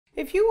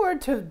If you were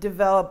to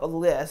develop a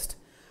list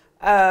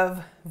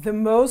of the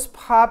most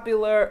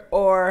popular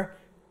or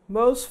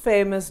most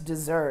famous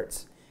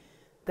desserts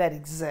that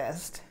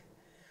exist,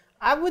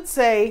 I would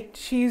say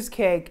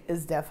cheesecake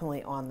is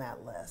definitely on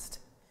that list.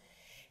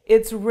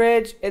 It's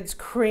rich, it's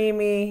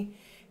creamy,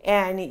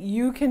 and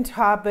you can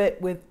top it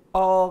with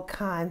all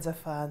kinds of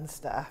fun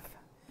stuff.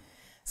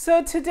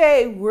 So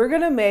today we're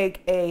gonna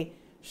make a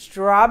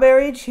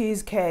strawberry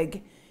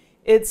cheesecake.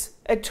 It's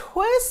a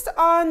twist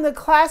on the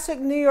classic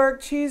New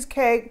York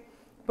cheesecake,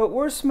 but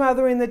we're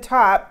smothering the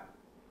top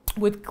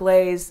with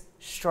glazed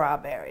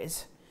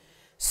strawberries.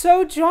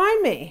 So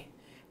join me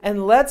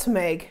and let's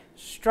make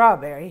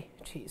strawberry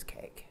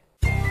cheesecake.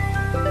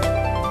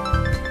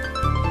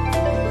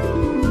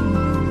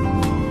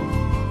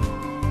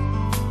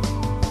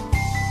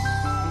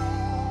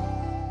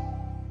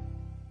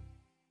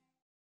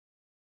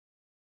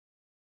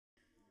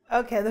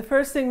 Okay, the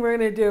first thing we're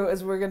going to do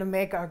is we're going to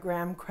make our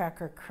graham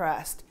cracker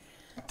crust.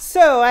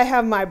 So I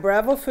have my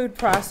Breville food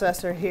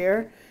processor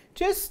here.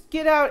 Just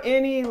get out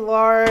any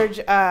large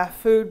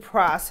food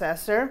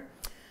processor.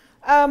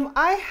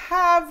 I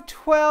have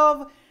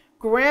 12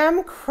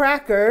 graham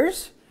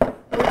crackers.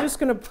 We're just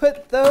going to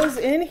put those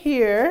in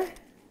here.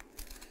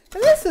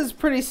 And this is a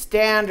pretty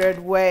standard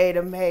way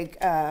to make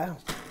a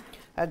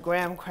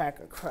graham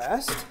cracker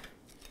crust.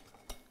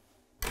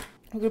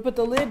 We're going to put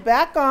the lid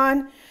back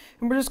on.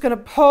 And we're just going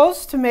to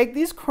pulse to make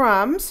these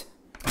crumbs.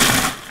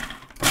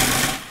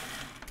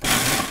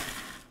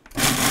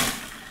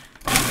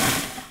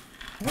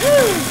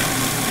 Woo!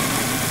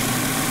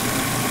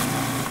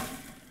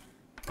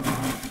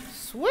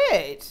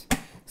 Sweet.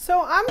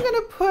 So I'm going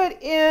to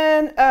put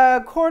in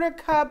a 1/4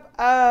 cup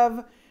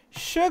of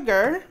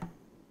sugar.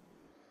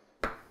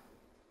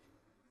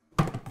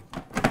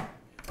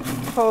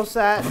 Pulse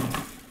that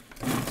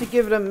to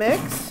give it a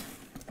mix.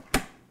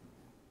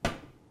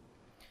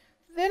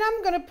 Then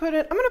I'm going to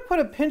put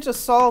a pinch of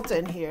salt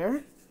in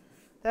here.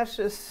 That's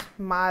just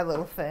my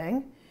little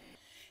thing.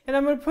 And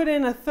I'm going to put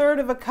in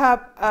 1/3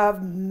 cup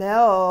of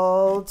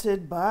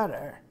melted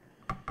butter.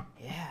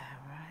 Yeah,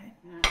 right?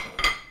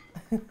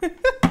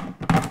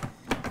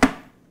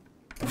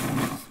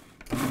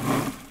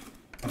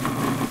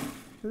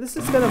 This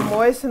is going to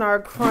moisten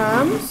our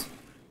crumbs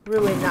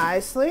really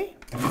nicely.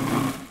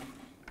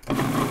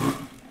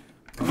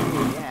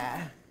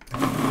 Yeah.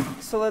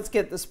 So let's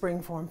get the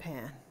springform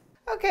pan.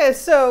 Okay,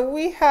 so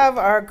we have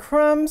our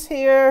crumbs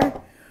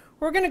here.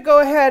 We're going to go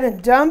ahead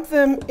and dump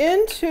them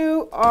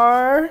into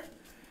our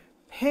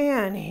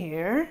pan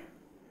here.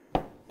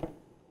 A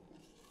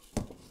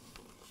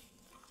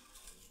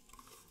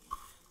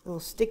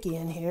little sticky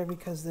in here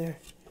because they're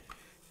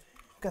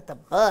got the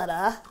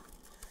butter.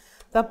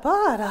 The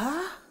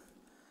butter.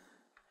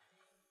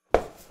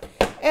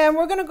 And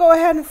we're going to go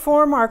ahead and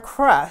form our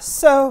crust.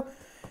 So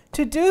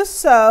to do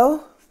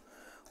so,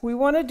 we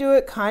want to do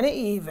it kind of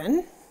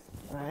even.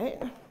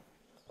 Right?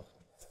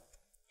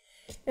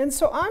 And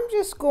so I'm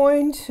just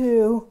going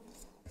to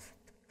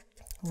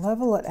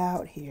level it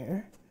out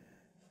here.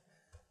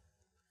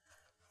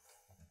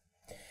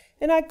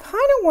 And I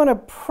kind of want to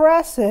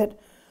press it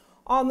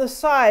on the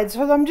sides.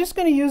 So I'm just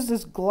going to use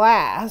this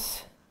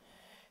glass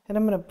and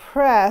I'm going to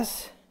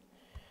press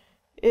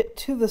it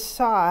to the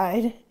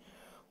side.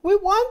 We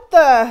want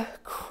the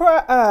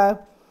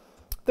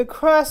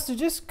crust to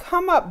just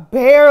come up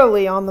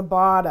barely on the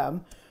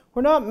bottom.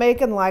 We're not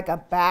making like a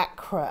back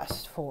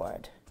crust for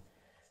it.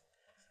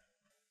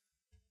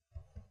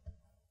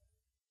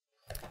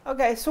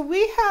 Okay, so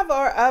we have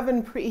our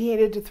oven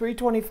preheated to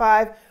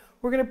 325.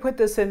 We're going to put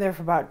this in there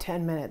for about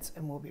 10 minutes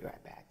and we'll be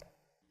right back.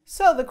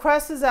 So the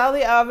crust is out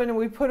of the oven and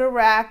we put it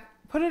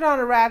on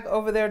a rack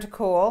over there to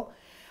cool.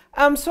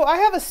 So I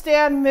have a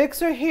stand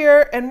mixer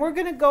here and we're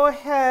going to go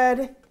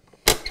ahead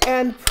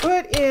and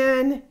put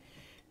in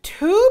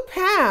 2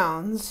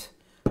 pounds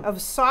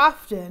of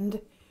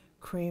softened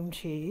cream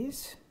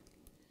cheese.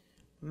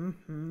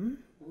 Mm-hmm.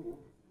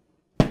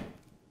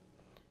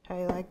 How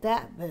you like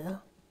that,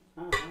 Bill?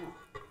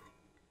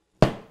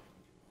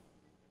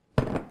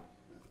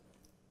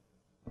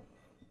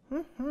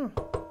 Mm-hmm.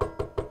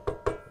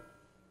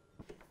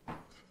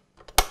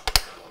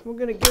 We're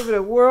going to give it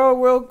a whirl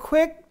real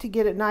quick to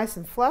get it nice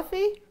and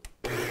fluffy.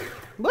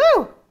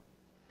 Woo!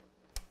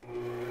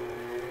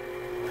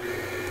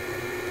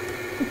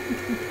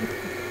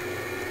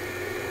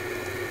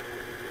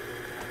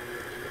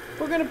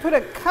 We're going to put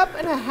 1.5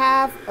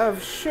 cups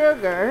of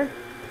sugar.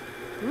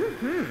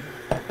 Mm-hmm.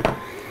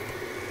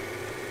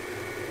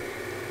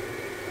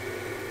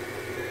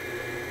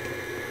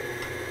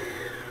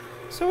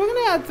 So we're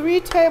going to add 3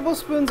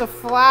 tablespoons of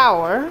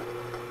flour.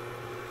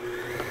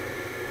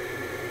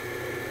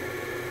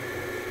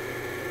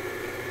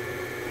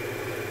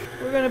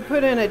 We're going to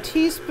put in 1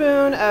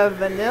 teaspoon of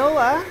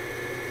vanilla.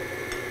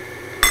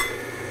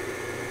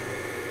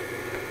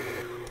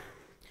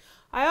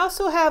 I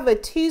also have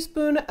 1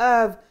 teaspoon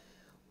of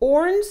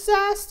orange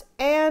zest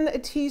and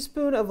 1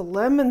 teaspoon of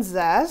lemon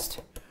zest.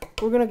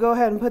 We're going to go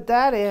ahead and put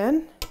that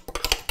in.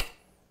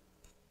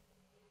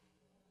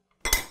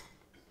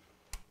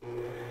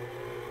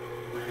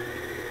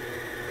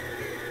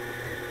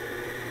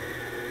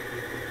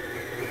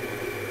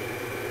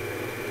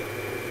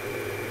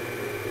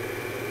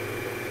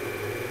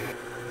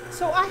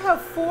 So I have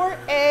 4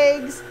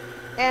 eggs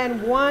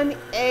and 1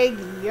 egg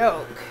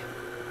yolk.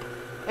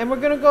 And we're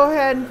gonna go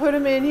ahead and put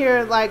them in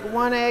here like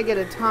 1 egg at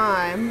a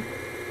time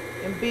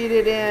and beat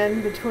it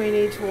in between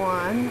each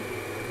one.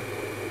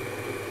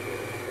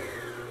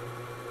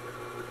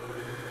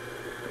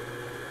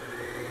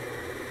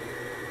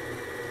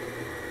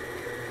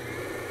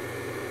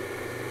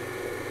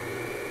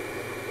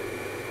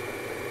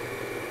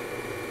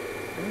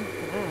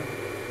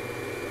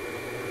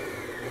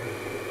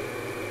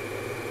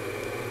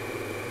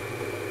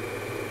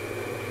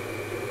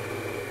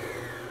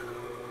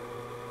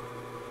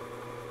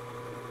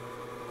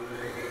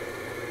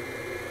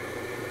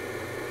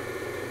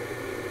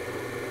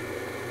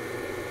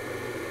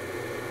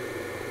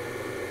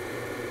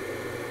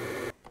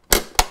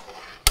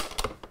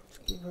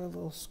 Give her a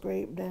little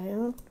scrape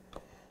down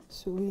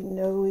so we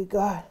know we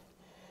got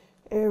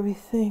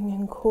everything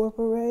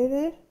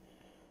incorporated.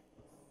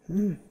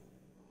 And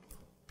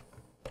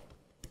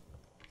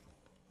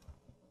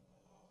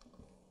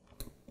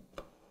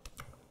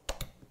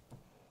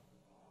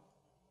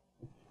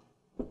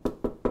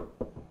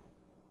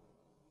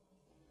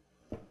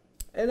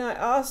I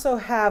also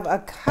have a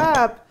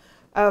cup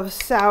of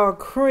sour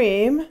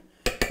cream.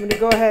 I'm going to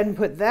go ahead and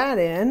put that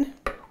in.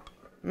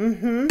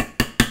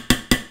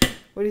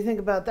 What do you think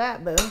about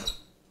that, Boo?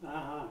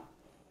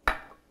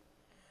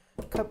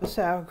 Cup of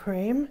sour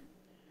cream.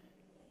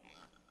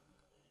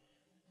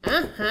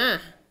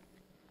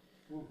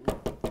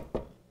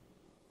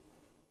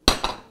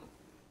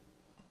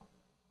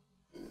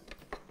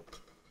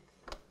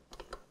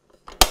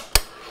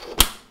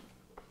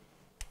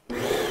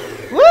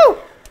 Woo!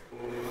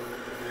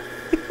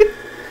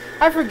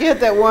 I forget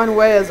that one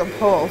way is a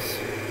pulse.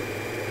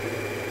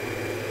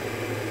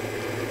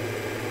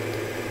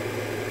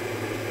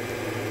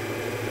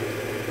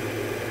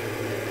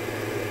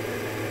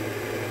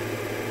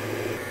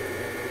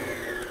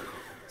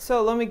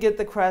 So let me get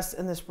the crust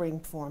in the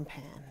springform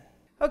pan.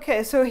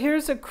 Okay, so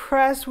here's a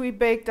crust we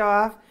baked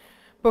off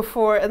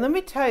before, and let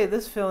me tell you,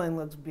 this filling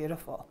looks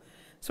beautiful.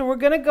 So we're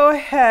gonna go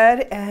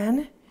ahead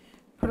and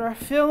put our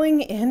filling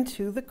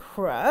into the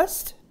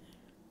crust.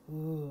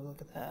 Ooh,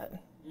 look at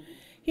that.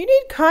 You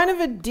need kind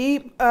of a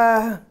deep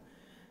pan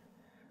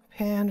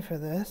for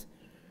this.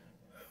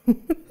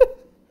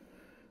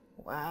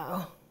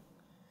 Wow,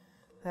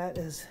 that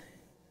is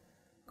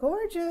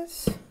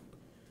gorgeous.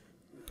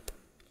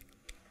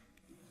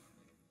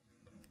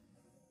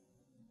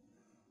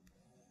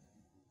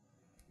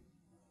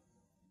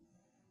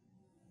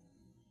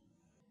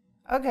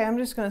 Okay, I'm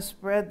just going to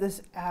spread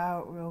this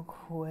out real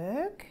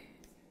quick.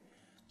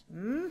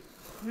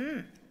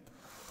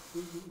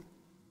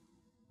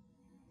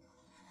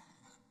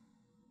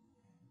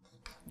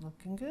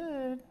 Looking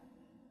good.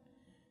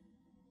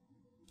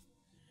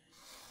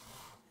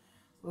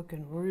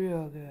 Looking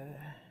real good.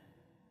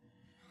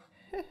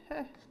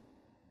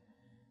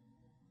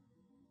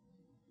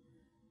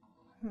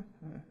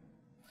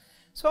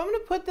 So I'm going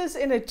to put this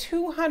in a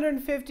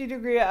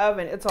 250-degree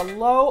oven. It's a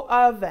low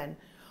oven.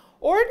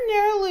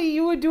 Ordinarily,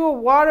 you would do a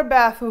water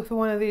bath with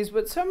one of these,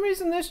 but for some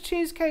reason this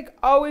cheesecake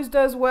always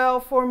does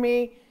well for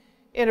me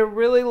in a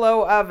really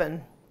low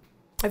oven.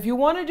 If you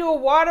want to do a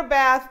water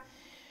bath,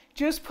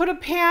 just put a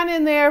pan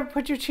in there,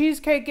 put your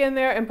cheesecake in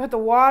there, and put the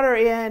water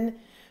in.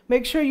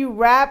 Make sure you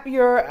wrap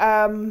your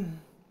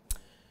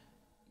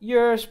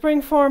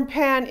springform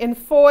pan in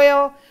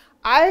foil.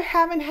 I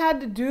haven't had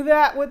to do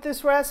that with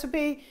this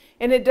recipe,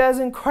 and it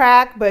doesn't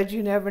crack, but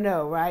you never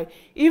know, right?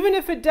 Even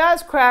if it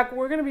does crack,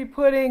 we're going to be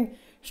putting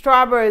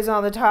strawberries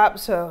on the top,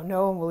 so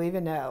no one will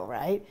even know,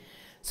 right?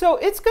 So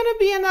it's going to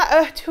be in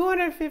a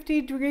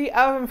 250-degree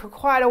oven for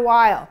quite a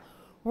while.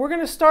 We're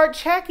going to start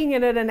checking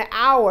it at an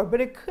hour,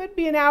 but it could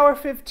be an hour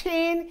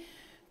 15,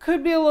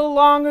 could be a little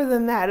longer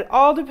than that. It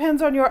all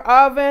depends on your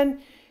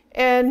oven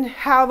and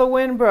how the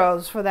wind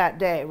blows for that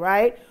day,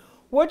 right?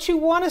 What you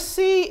want to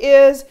see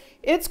is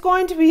it's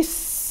going to be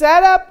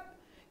set up.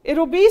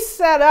 It'll be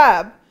set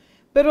up,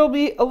 but it'll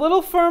be a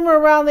little firmer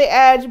around the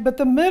edge, but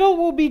the middle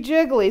will be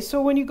jiggly.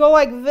 So when you go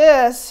like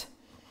this,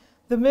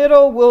 the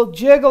middle will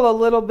jiggle a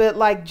little bit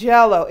like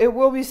Jell-O. It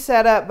will be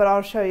set up, but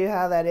I'll show you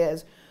how that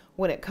is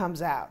when it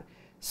comes out.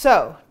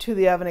 So to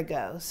the oven it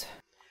goes.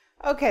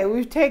 Okay,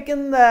 we've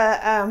taken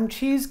the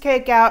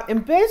cheesecake out,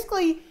 and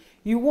basically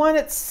you want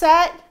it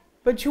set,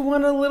 but you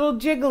want a little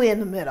jiggly in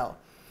the middle.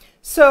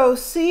 So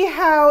see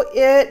how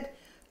it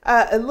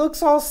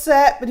looks all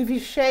set, but if you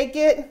shake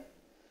it,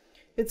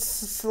 it's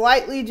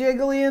slightly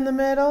jiggly in the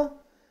middle.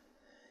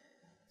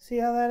 See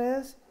how that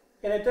is?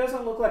 And it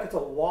doesn't look like it's a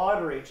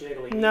watery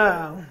jiggly.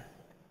 No,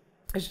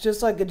 it's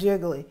just like a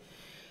jiggly.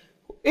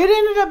 It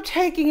ended up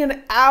taking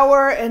an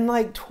hour and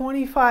like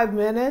 25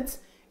 minutes.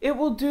 It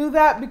will do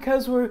that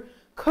because we're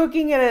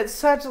cooking it at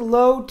such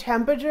low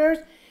temperatures.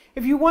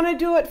 If you want to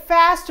do it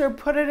faster,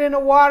 put it in a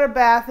water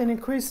bath and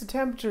increase the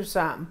temperature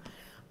some.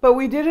 But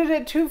we did it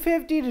at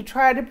 250 to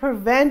try to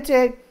prevent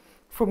it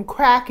from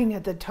cracking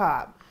at the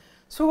top.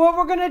 So what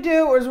we're going to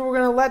do is we're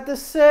going to let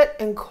this sit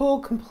and cool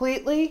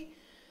completely.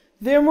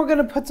 Then we're going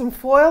to put some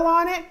foil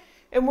on it,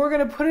 and we're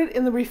going to put it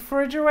in the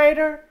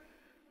refrigerator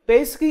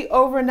basically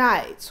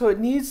overnight. So it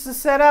needs to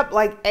set up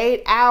like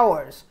 8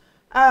 hours.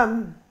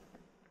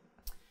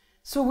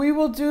 So we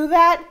will do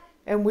that,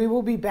 and we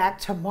will be back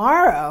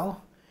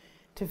tomorrow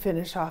to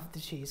finish off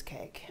the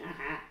cheesecake.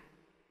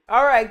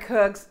 All right,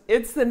 cooks,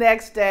 it's the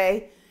next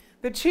day.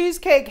 The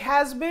cheesecake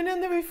has been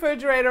in the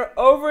refrigerator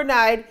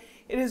overnight.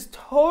 It is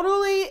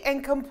totally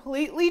and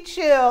completely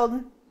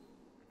chilled.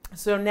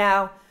 So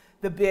now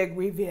the big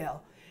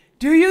reveal.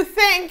 Do you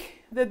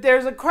think that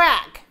there's a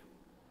crack?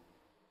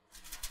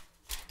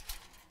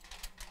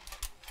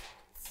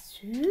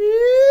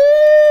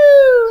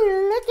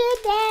 Ooh, look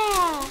at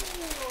that.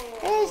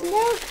 There's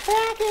no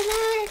crack in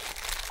my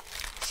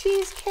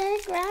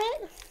cheesecake, right?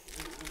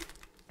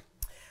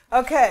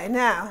 Okay,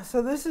 now,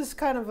 so this is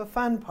kind of a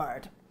fun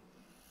part.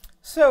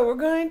 So we're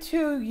going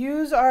to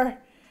use our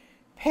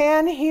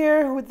pan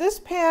here. With this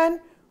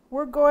pan,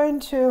 we're going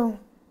to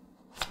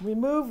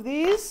remove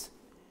these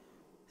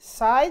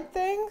side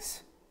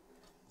things.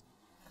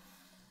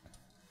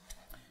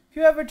 If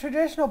you have a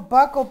traditional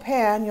buckle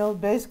pan, you'll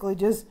basically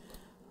just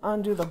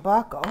undo the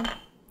buckle.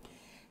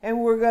 And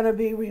we're going to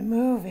be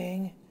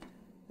removing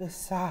the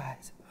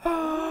sides.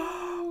 Ooh!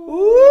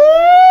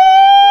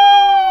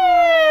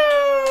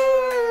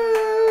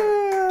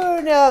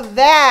 Now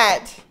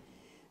that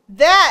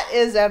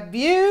is a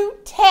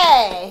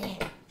beauty.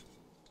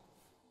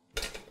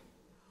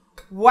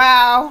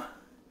 Wow.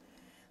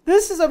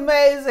 This is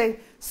amazing.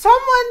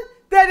 Someone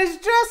that is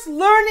just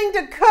learning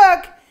to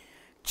cook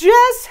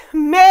just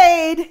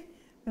made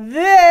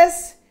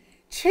this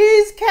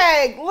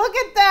cheesecake. Look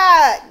at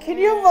that. Can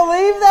you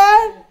believe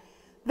that?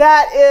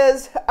 That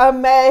is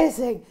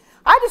amazing.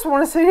 I just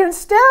want to sit here and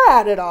stare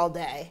at it all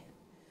day.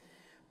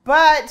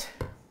 But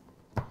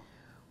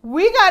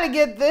we got to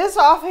get this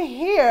off of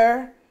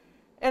here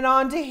and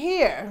onto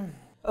here.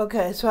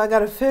 Okay, so I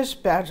got a fish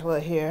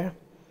spatula here.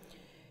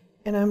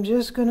 And I'm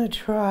just going to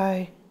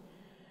try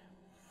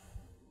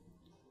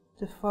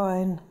to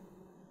find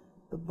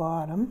the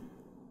bottom.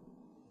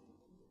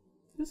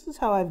 This is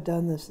how I've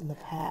done this in the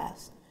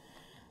past.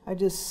 I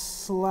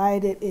just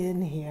slide it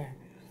in here.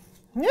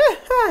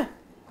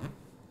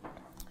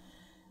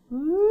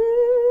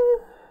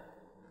 Ooh.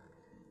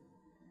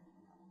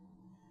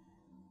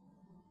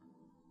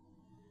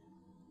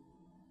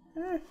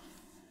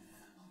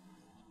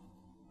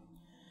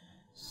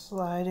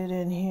 Slide it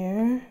in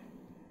here.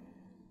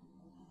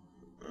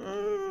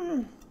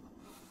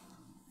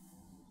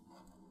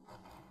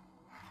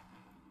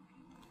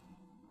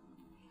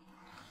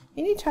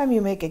 Anytime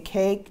you make a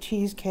cake,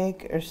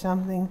 cheesecake, or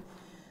something,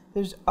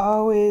 there's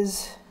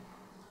always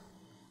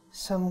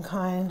some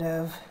kind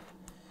of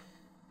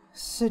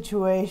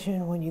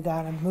situation when you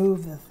gotta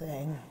move the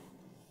thing.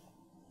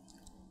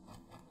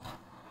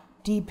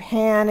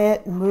 Depan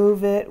it,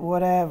 move it,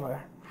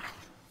 whatever.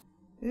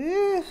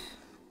 It's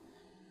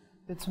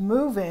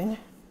moving.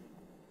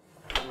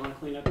 You want to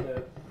clean up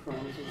the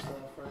crumbs and stuff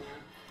right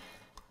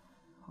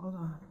now? Hold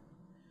on.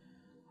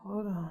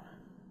 Hold on.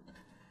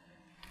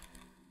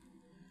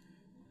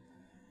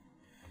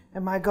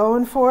 Am I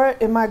going for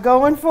it? Am I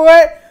going for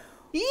it?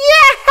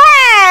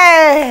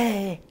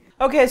 Yay!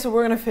 Okay, so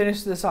we're going to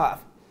finish this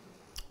off.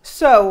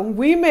 So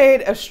we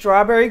made a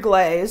strawberry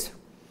glaze.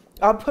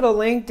 I'll put a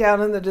link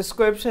down in the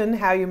description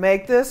how you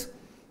make this.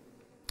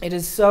 It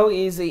is so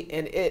easy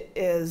and it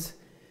is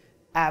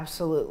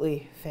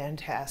absolutely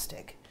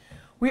fantastic.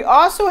 We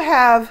also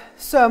have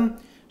some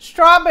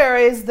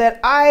strawberries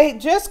that I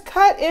just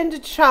cut into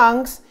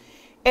chunks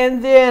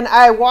and then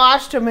I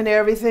washed them and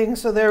everything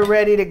so they're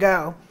ready to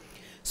go.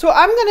 So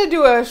I'm going to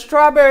do a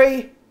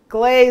strawberry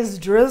glaze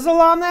drizzle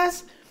on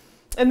this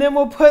and then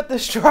we'll put the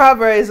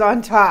strawberries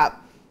on top.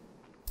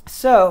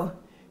 So,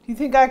 do you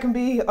think I can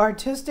be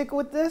artistic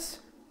with this?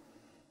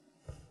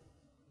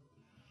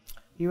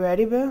 You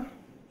ready, Boo?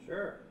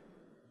 Sure.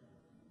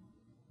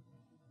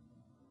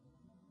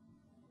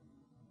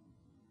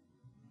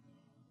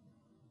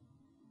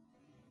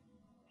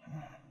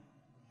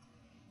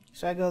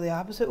 Should I go the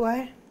opposite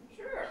way?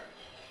 Sure.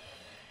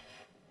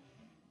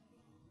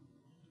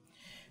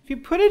 If you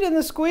put it in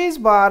the squeeze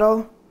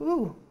bottle,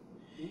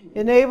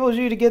 enables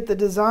you to get the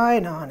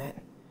design on it.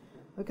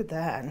 Look at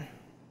that.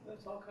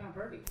 That's all kind of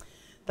pretty.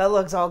 That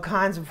looks all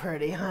kinds of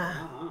pretty,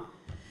 huh?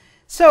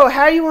 So,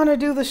 how do you want to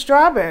do the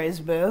strawberries,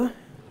 Boo?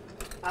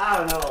 I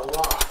don't know, a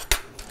lot.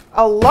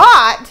 A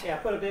lot? Yeah,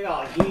 put a big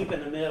old heap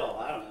in the middle.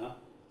 I don't know.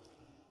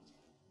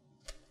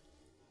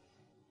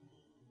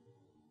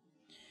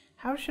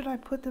 How should I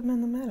put them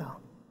in the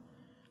middle?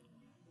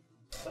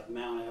 Like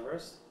Mount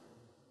Everest.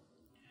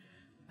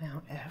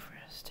 Mount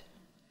Everest.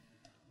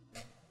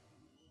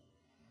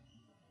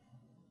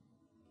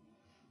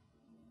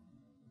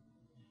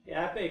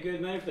 Yeah, I pay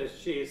good money for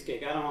this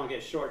cheesecake. I don't want to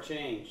get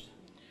shortchanged.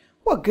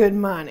 What good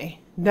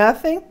money?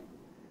 Nothing?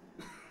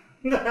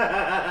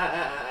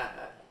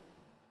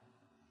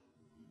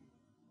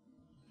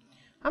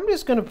 I'm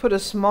just going to put a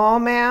small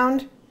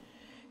mound,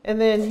 and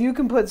then you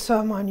can put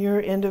some on your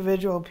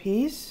individual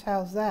piece.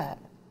 How's that?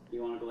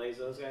 You want to glaze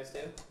those guys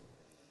too?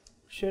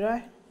 Should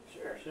I?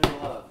 Sure, should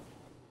I love.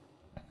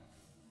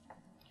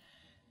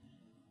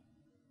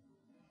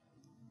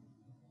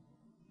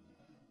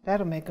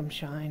 That'll make them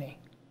shiny.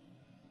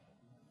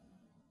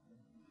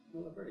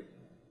 Oh, they're pretty.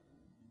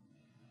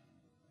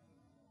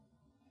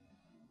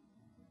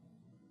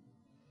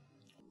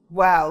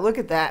 Wow, look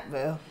at that,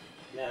 Boo.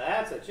 Now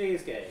that's a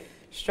cheesecake.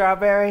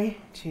 Strawberry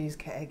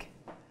cheesecake.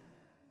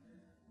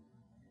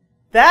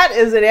 That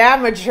is an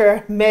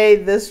amateur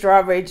made this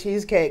strawberry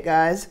cheesecake,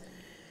 guys.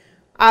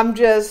 I'm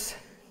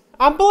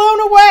blown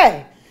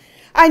away.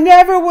 I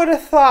never would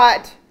have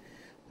thought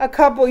a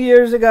couple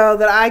years ago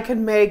that I could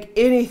make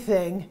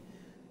anything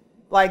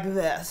like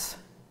this.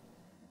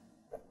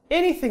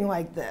 Anything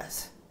like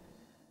this.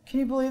 Can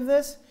you believe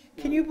this?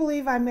 Can you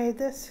believe I made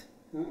this?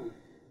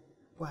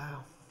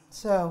 Wow.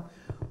 So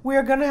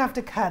we're going to have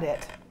to cut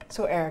it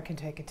so Eric can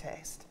take a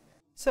taste.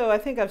 So I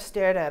think I've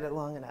stared at it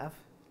long enough.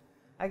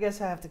 I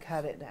guess I have to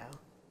cut it now.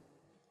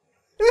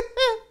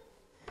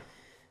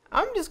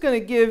 I'm just going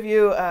to give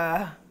you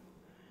a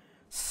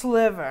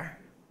sliver.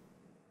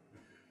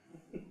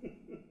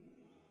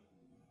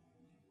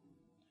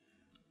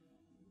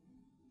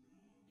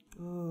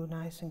 Ooh,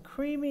 nice and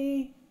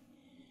creamy.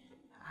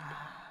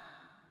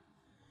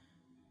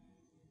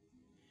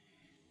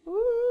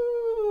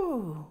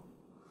 Ooh,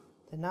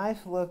 the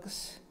knife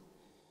looks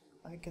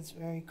like it's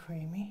very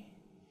creamy.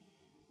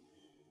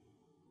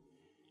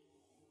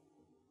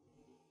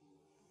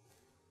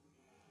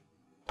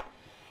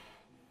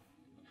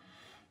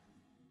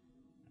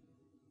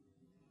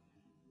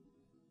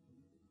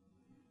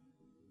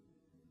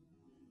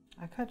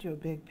 I cut you a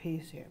big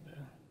piece here, Boo.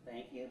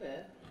 Thank you,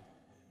 Beth.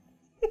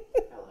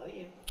 Hello,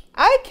 you.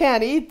 I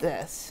can't eat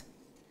this,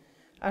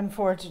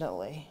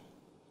 unfortunately,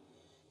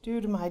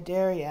 due to my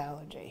dairy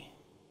allergy.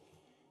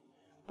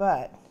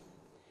 But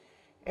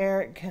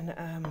Eric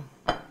can,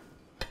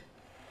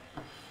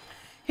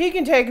 he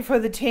can take it for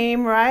the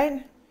team,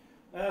 right?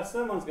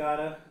 Someone's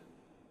gotta.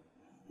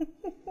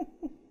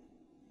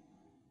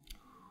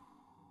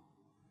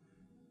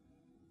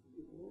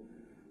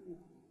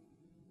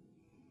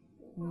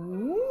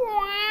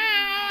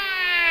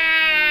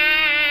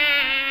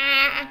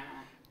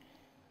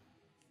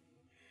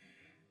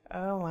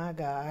 Oh my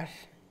gosh.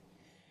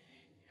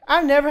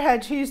 I've never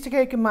had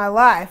cheesecake in my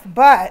life,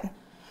 but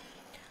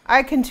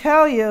I can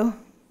tell you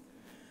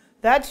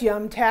that's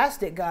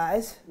yum-tastic,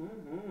 guys.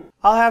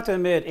 I'll have to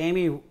admit,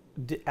 Amy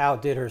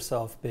outdid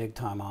herself big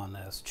time on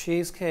this.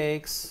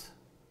 Cheesecakes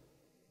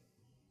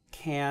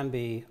can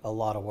be a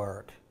lot of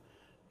work,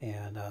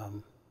 and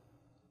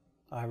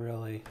I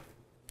really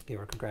give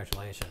her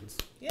congratulations.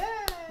 Yay!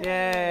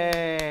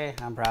 Yay!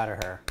 I'm proud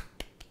of her.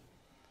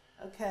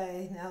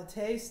 Okay, now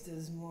taste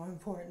is more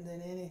important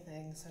than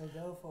anything, so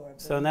go for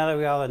it. So now that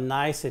we got all the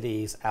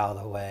niceties out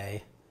of the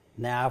way,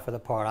 now for the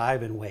part I've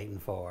been waiting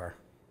for.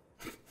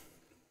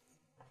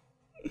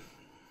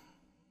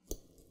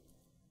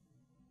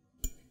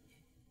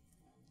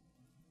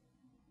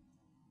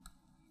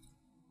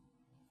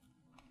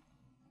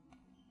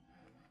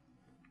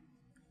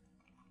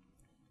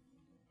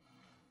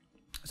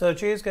 So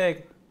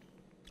cheesecake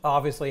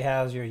obviously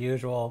has your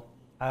usual,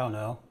 I don't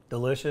know,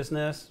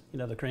 deliciousness, you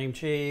know, the cream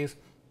cheese.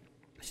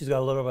 She's got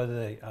a little bit of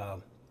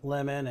the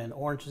lemon and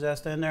orange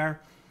zest in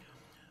there.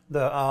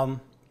 The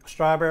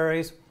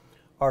strawberries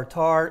are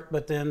tart,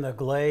 but then the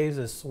glaze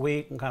is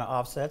sweet and kind of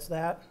offsets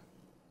that.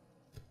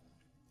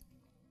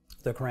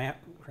 The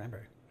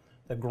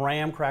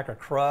graham cracker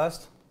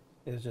crust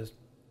is just,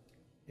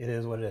 it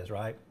is what it is,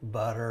 right?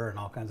 Butter and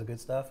all kinds of good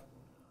stuff.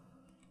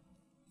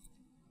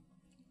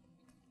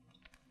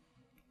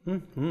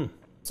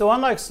 So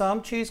unlike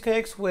some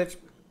cheesecakes, which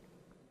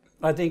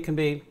I think can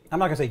be, I'm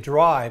not gonna say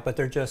dry, but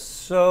they're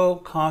just so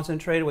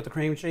concentrated with the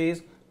cream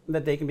cheese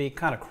that they can be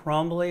kind of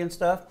crumbly and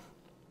stuff.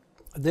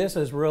 This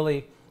is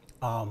really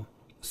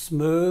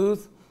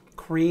smooth,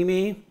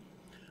 creamy,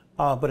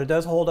 but it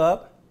does hold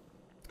up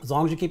as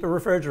long as you keep it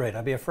refrigerated.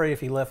 I'd be afraid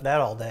if you left that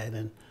all day,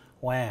 then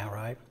wow,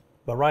 right?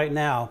 But right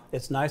now,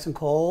 it's nice and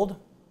cold,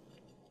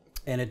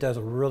 and it does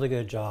a really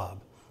good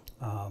job.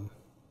 I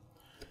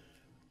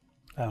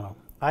don't know.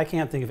 I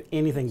can't think of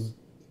anything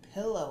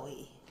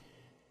Pillowy.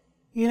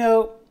 You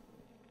know,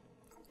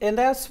 and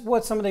that's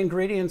what some of the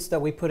ingredients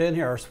that we put in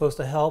here are supposed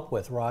to help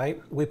with,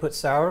 right? We put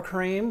sour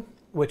cream,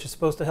 which is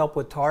supposed to help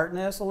with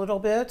tartness a little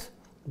bit,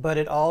 but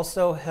it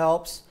also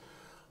helps,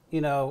 you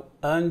know,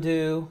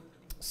 undo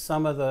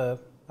some of the,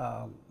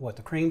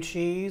 the cream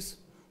cheese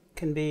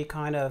can be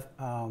kind of,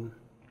 I'm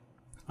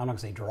not gonna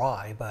say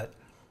dry, but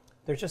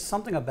there's just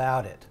something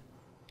about it.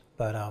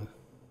 But,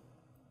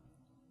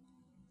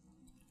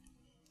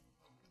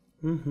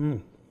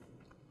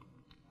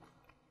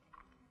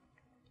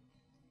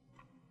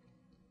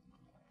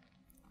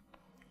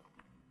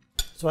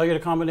 So I get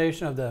a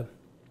combination of the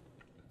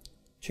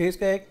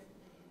cheesecake,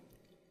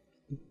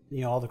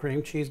 you know, all the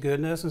cream cheese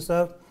goodness and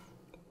stuff.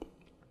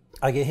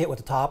 I get hit with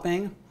the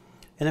topping.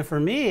 And then for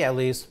me, at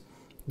least,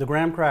 the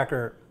graham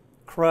cracker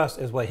crust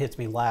is what hits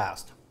me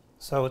last.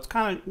 So it's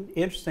kind of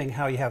interesting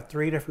how you have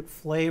 3 different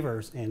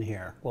flavors in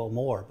here. Well,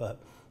 more,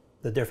 but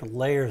the different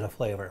layers of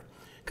flavor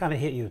kind of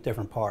hit you with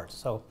different parts.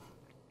 So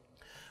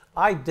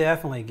I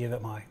definitely give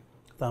it my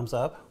thumbs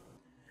up.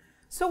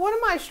 So one of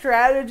my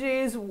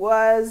strategies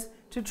was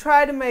to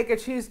try to make a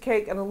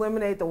cheesecake and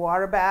eliminate the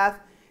water bath.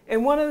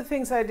 And one of the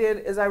things I did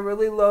is I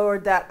really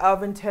lowered that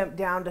oven temp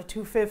down to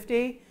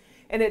 250,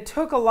 and it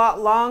took a lot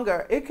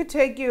longer. It could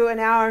take you an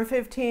hour and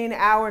 15,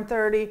 hour and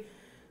 30.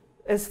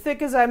 As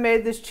thick as I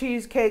made this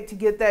cheesecake to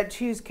get that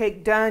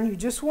cheesecake done, you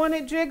just want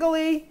it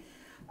jiggly.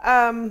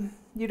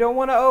 You don't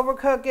want to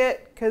overcook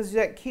it because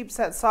that keeps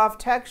that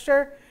soft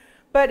texture.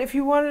 But if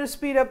you wanted to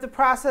speed up the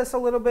process a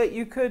little bit,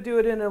 you could do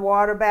it in a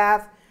water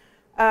bath.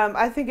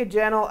 I think a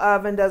gentle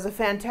oven does a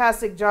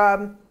fantastic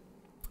job.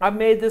 I've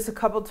made this a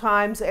couple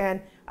times and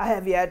I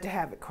have yet to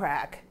have it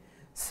crack.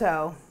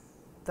 So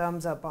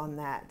thumbs up on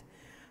that.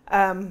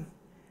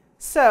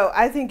 So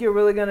I think you're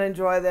really going to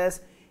enjoy this.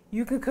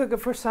 You can cook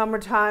it for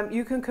summertime.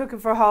 You can cook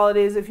it for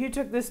holidays. If you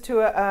took this to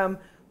a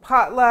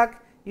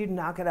potluck, you'd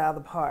knock it out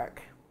of the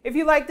park. If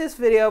you like this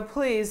video,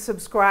 please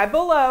subscribe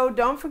below.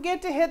 Don't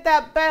forget to hit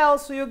that bell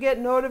so you'll get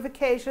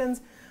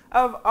notifications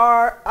of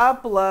our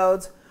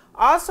uploads.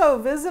 Also,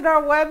 visit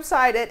our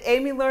website at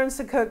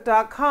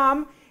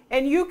amylearnstocook.com,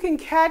 and you can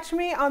catch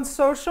me on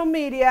social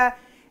media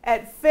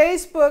at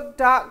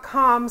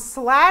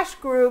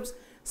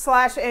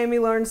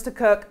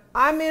facebook.com/groups/amylearnstocook.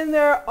 I'm in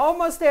there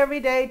almost every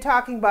day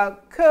talking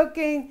about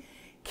cooking,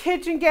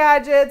 kitchen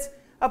gadgets,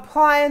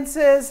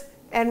 appliances,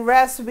 and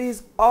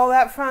recipes, all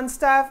that fun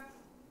stuff.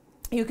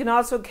 You can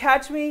also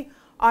catch me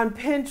on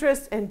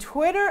Pinterest and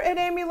Twitter at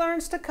Amy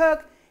Learns to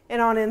Cook, and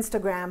on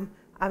Instagram,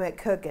 I'm at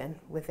Cookin'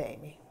 with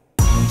Amy.